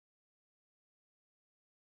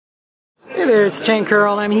there, it's Tank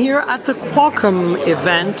Earl. I'm here at the Qualcomm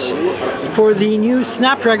event for the new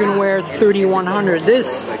Snapdragon Wear 3100.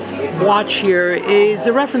 This watch here is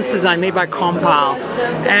a reference design made by Compal,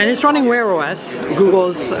 and it's running Wear OS,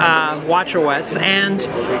 Google's watch OS. And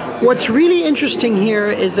what's really interesting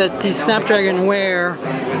here is that the Snapdragon Wear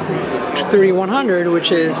 3100,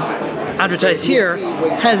 which is advertised here,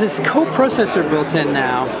 has this coprocessor built in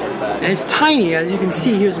now, and it's tiny. As you can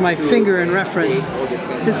see, here's my finger in reference.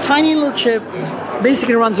 This tiny little chip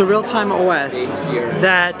basically runs a real-time OS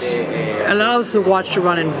that allows the watch to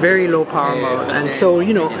run in very low power mode. And so,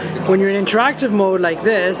 you know, when you're in interactive mode like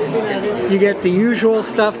this, you get the usual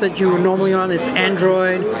stuff that you would normally run. It's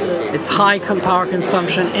Android, it's high power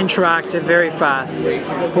consumption, interactive, very fast.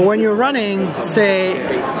 But when you're running, say,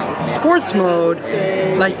 sports mode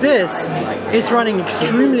like this, it's running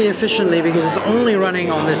extremely efficiently because it's only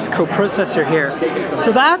running on this coprocessor here.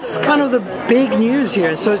 So that's kind of the big news here.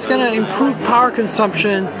 So it's going to improve power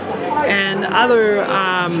consumption and other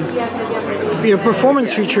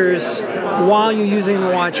performance features while you're using the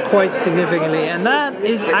watch quite significantly, and that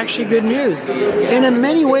is actually good news. And in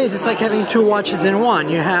many ways, it's like having two watches in one.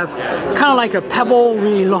 You have kind of like a Pebble,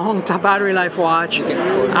 really long battery life watch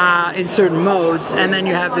in certain modes, and then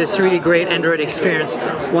you have this really great Android experience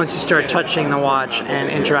once you start touching the watch and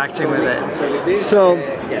interacting with it. So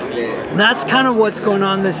that's kind of what's going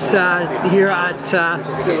on this here at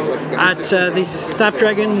the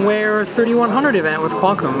Snapdragon Wear 3100 event with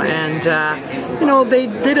Qualcomm. And you know, they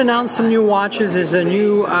did announce some new watches. There's a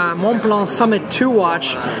new Mont Blanc Summit 2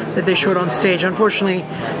 watch that they showed on stage. Unfortunately,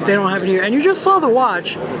 they don't have it here. And you just saw the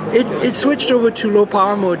watch. It switched over to low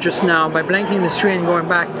power mode just now by blanking the screen and going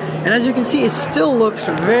back. And as you can see, it still looks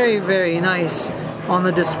very, very nice on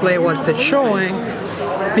the display what it's showing,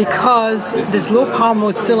 because this low power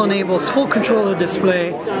mode still enables full control of the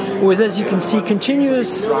display with, as you can see,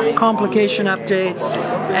 continuous complication updates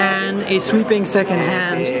and a sweeping second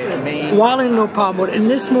hand while in low power mode. In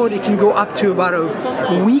this mode, it can go up to about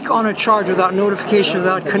a week on a charge without notification,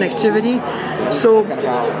 without connectivity. So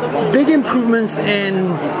big improvements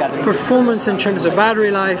in performance in terms of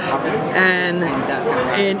battery life, and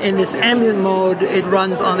in this ambient mode, it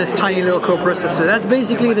runs on this tiny little coprocessor. That's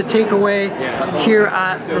basically the takeaway here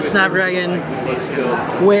at the Snapdragon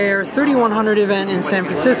Wear 3100 event in San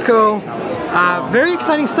Francisco. Very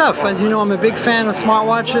exciting stuff. As you know, I'm a big fan of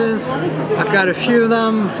smartwatches. I've got a few of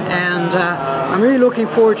them, and I'm really looking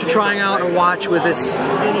forward to trying out a watch with this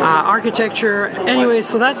architecture. Anyway,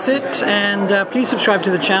 so that's it, and please subscribe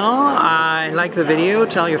to the channel. Like the video,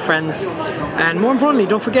 tell your friends, and more importantly,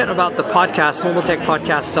 don't forget about the podcast.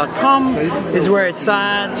 mobiletechpodcast.com is where it's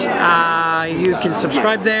at. You can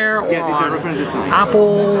subscribe there, or on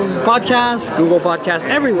Apple Podcasts, Google Podcasts,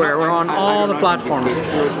 everywhere. We're on all the platforms.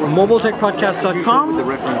 mobiletechpodcast.com,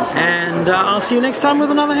 and I'll see you next time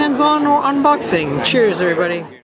with another hands-on or unboxing. Cheers, everybody.